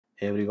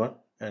Hey everyone,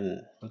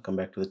 and welcome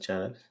back to the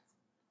channel.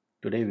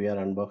 Today we are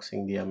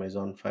unboxing the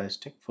Amazon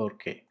Firestick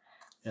 4K,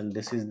 and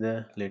this is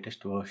the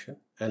latest version,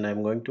 and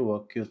I'm going to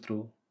walk you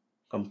through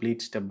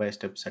complete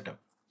step-by-step setup.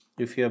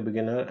 If you're a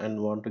beginner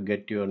and want to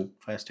get your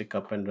Firestick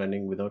up and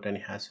running without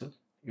any hassle,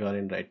 you are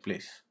in right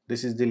place.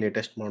 This is the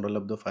latest model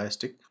of the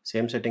Firestick.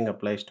 Same setting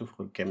applies to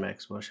 4K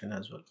Max version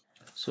as well.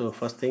 So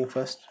first thing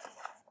first,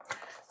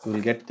 you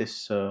will get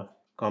this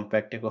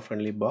compact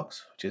eco-friendly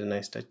box, which is a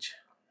nice touch.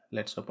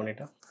 Let's open it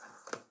up.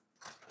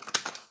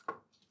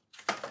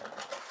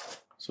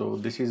 So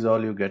this is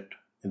all you get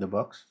in the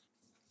box.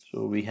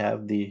 So we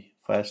have the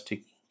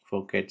Firestick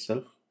 4K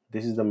itself.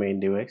 This is the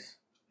main device,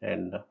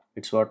 and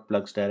it's what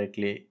plugs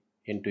directly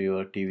into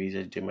your TV's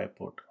HDMI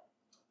port.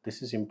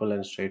 This is simple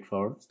and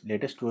straightforward.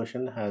 Latest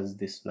version has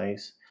this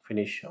nice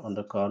finish on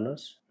the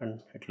corners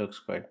and it looks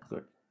quite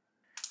good.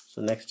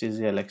 So next is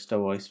the Alexa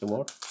voice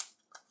remote.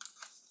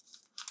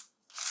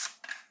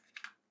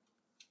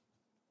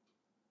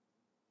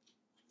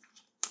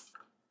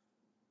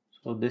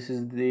 So this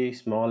is the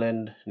small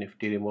and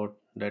nifty remote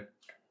that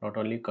not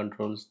only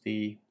controls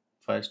the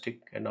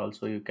Firestick, and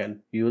also you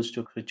can use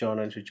to switch on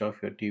and switch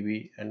off your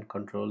TV and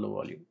control the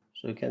volume.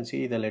 So you can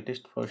see the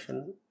latest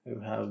version, you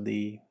have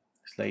the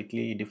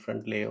slightly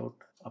different layout.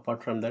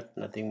 Apart from that,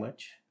 nothing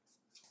much.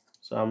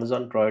 So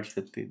Amazon provides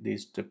with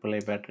these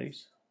AAA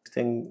batteries. Next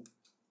thing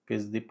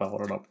is the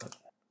power adapter.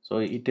 So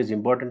it is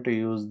important to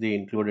use the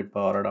included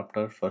power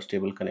adapter for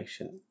stable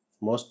connection.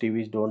 Most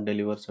TVs don't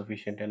deliver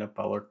sufficient enough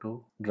power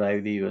to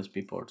drive the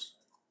USB ports.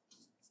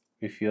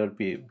 If your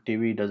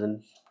TV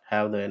doesn't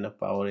have the enough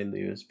power in the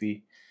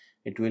USB,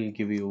 it will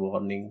give you a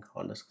warning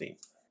on the screen.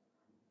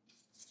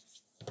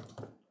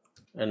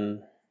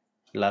 And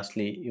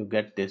lastly, you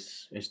get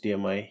this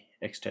HDMI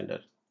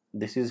extender.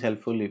 This is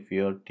helpful if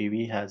your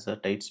TV has a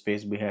tight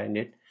space behind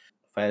it.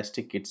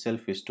 Firestick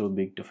itself is too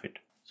big to fit.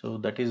 So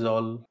that is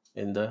all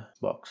in the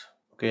box.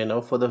 Okay, now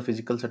for the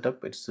physical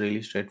setup, it's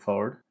really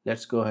straightforward.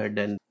 Let's go ahead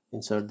and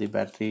insert the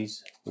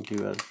batteries into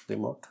your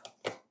remote.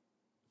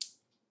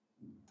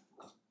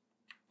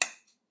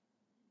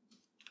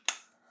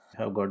 I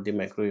have got the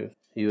micro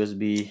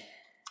USB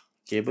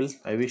cable.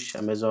 I wish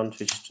Amazon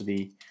switched to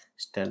the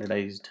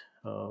standardized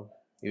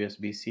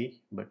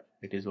USB-C, but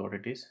it is what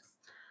it is.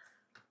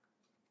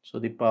 So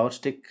the power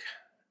stick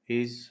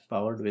is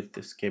powered with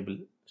this cable.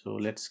 So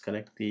let's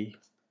connect the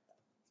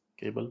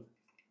cable,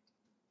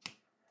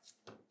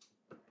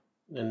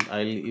 and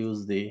I'll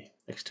use the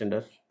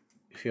extender.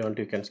 If you want,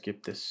 you can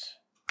skip this.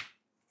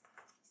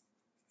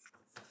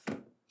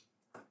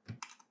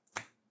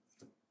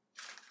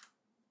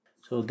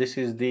 So this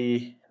is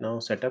the now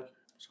setup.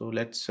 So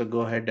let's go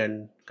ahead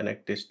and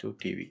connect this to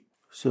TV.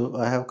 So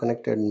I have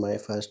connected my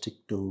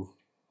Firestick to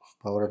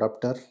power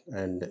adapter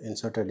and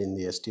inserted in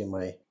the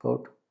HDMI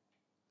port.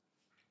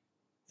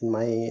 In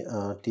my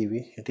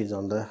TV, it is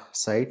on the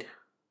side.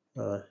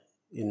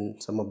 In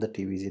some of the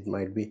TVs, it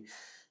might be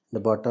the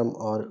bottom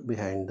or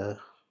behind the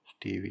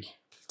TV.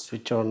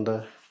 Switch on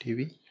the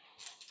TV.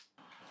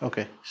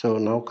 Okay, so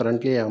now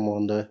currently I'm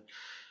on the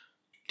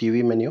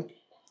TV menu.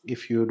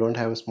 If you don't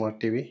have a smart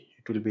TV,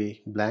 it will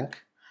be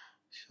blank.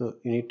 So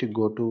you need to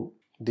go to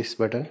this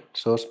button,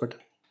 source button,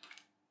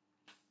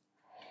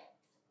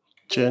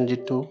 change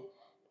it to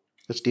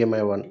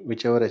HDMI 1,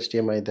 whichever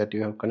HDMI that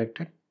you have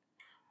connected,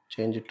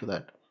 change it to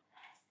that.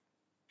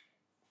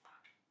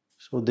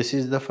 So this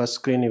is the first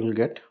screen you will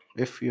get.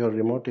 If your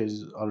remote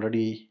is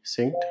already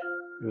synced,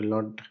 you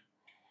will not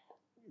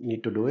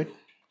need to do it.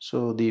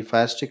 So the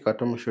Firestick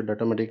should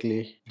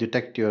automatically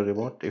detect your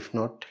remote. If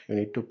not, you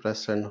need to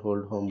press and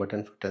hold home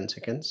button for 10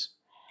 seconds.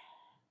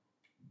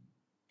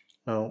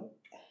 Now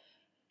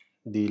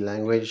the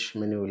language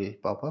menu will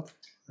pop up.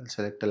 I'll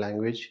select a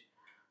language.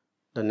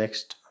 The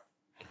next,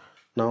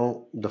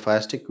 now the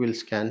Firestick will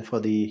scan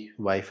for the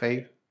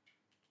Wi-Fi.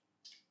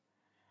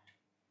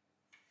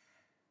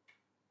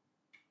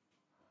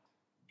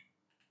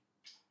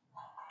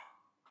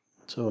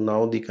 So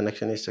now the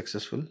connection is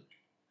successful.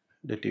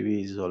 The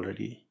TV is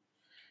already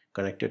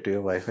connected to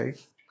your Wi-Fi.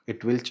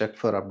 It will check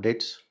for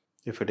updates.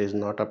 If it is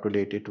not up to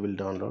date, it will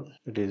download.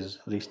 It is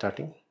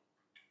restarting.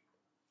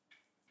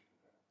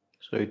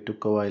 So it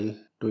took a while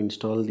to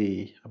install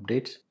the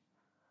updates.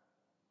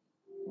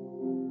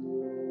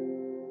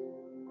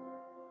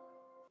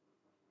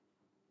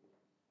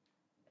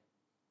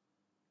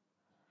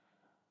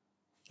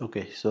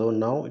 Okay, so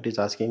now it is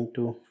asking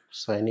to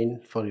sign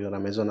in for your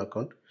Amazon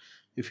account.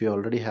 If you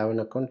already have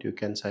an account, you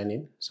can sign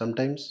in.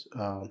 Sometimes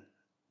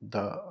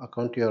the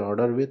account you are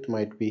ordered with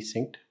might be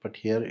synced, but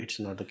here it's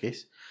not the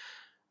case.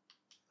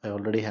 I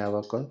already have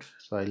an account,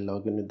 so I'll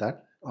log in with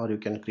that, or you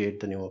can create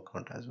the new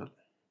account as well.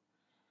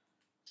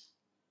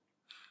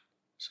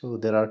 So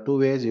there are two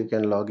ways you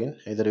can log in.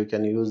 Either you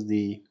can use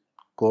the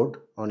code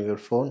on your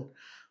phone,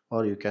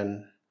 or you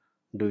can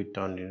do it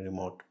on your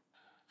remote.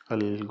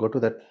 I'll go to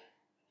that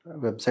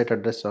website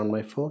address on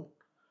my phone.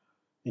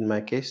 In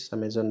my case,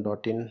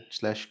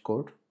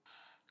 amazon.in/code.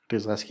 It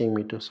is asking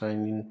me to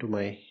sign into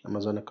my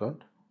Amazon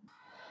account.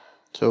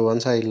 So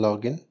once I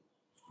log in,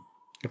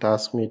 it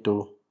asks me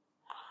to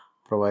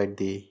provide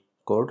the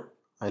code.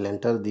 I'll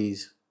enter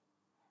these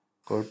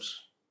codes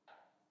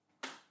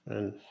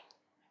and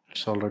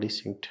it's already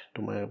synced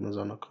to my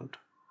Amazon account.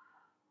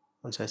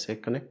 Once I say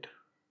connect,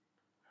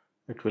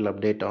 it will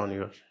update on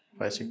your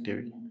Firestick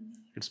TV.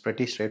 It's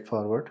pretty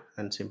straightforward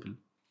and simple.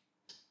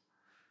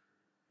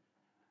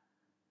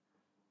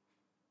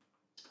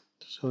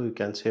 So you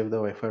can save the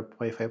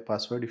Wi-Fi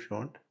password if you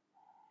want.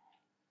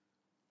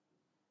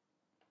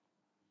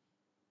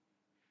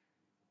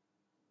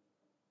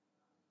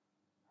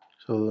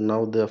 So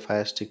now the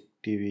Firestick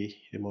TV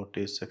remote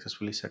is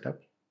successfully set up.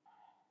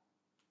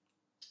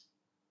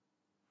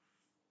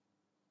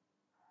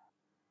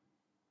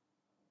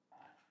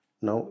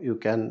 Now you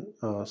can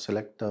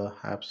select the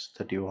apps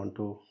that you want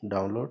to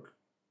download,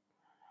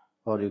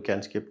 or you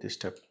can skip this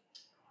step.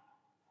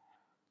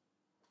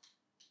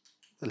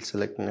 I'll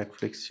select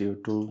Netflix,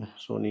 YouTube,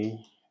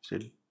 Sony,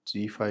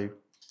 Z5,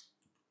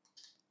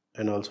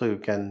 and also you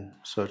can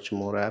search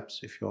more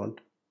apps if you want.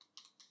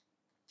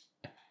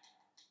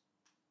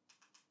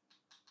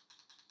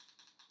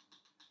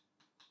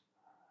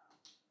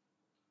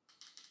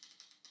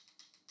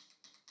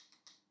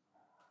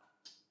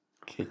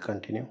 Click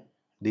continue.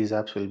 These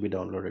apps will be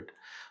downloaded.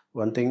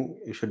 One thing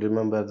you should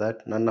remember,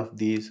 that none of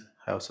these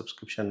have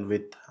subscription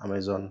with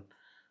Amazon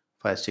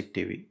Firestick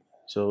TV.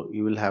 So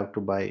you will have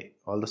to buy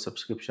all the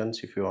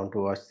subscriptions if you want to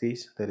watch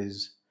these. There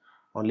is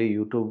only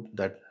YouTube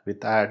that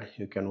with ad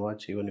you can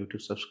watch. Even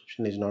YouTube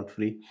subscription is not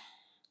free.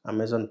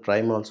 Amazon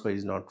Prime also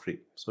is not free.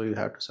 So you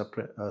have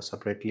to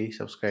separately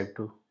subscribe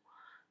to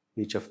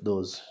each of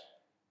those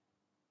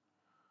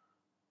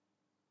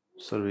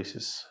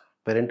services.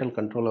 Parental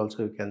control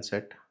also you can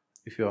set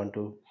if you want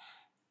to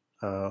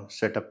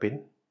set a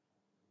pin.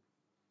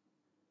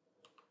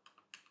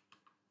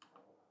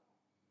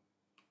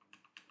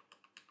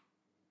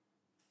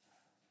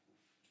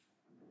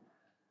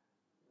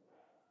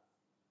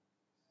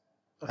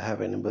 I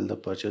have enabled the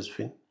purchase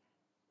pin.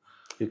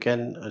 You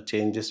can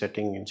change the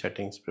setting in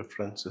settings,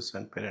 preferences,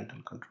 and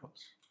parental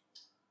controls.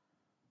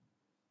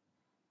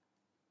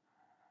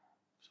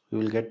 So you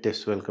will get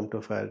this welcome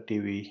to Fire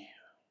TV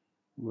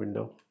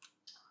window.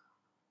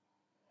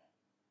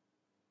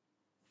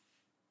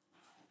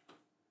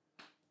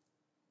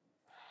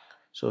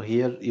 So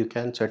here you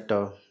can set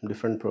a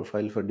different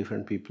profile for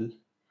different people.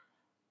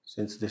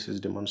 Since this is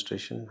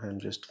demonstration, I'm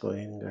just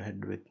going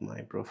ahead with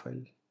my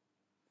profile.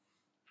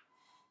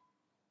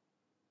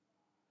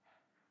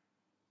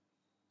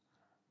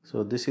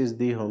 So this is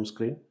the home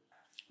screen.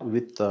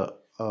 With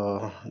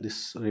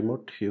this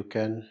remote, you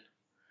can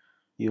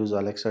use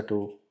Alexa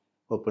to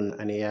open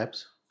any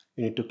apps.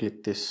 You need to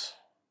click this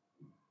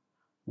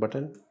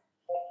button.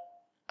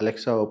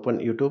 Alexa, open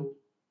YouTube.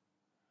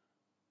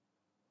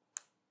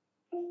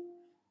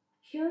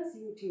 Here's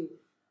YouTube.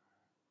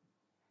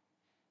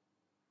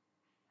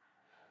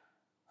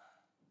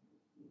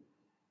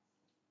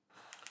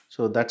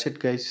 So that's it,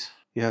 guys.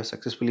 You have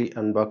successfully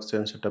unboxed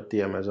and set up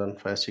the Amazon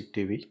Firestick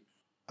TV.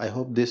 I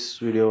hope this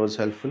video was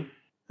helpful,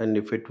 and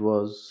if it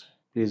was,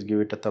 please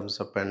give it a thumbs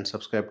up and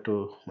subscribe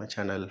to my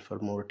channel for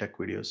more tech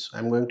videos.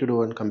 I'm going to do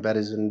one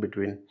comparison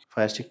between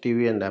Firestick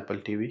TV and Apple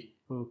TV,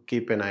 so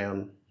keep an eye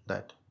on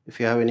that. If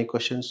you have any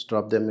questions,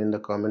 drop them in the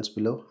comments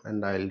below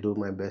and I'll do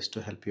my best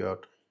to help you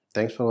out.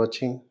 Thanks for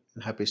watching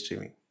and happy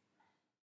streaming.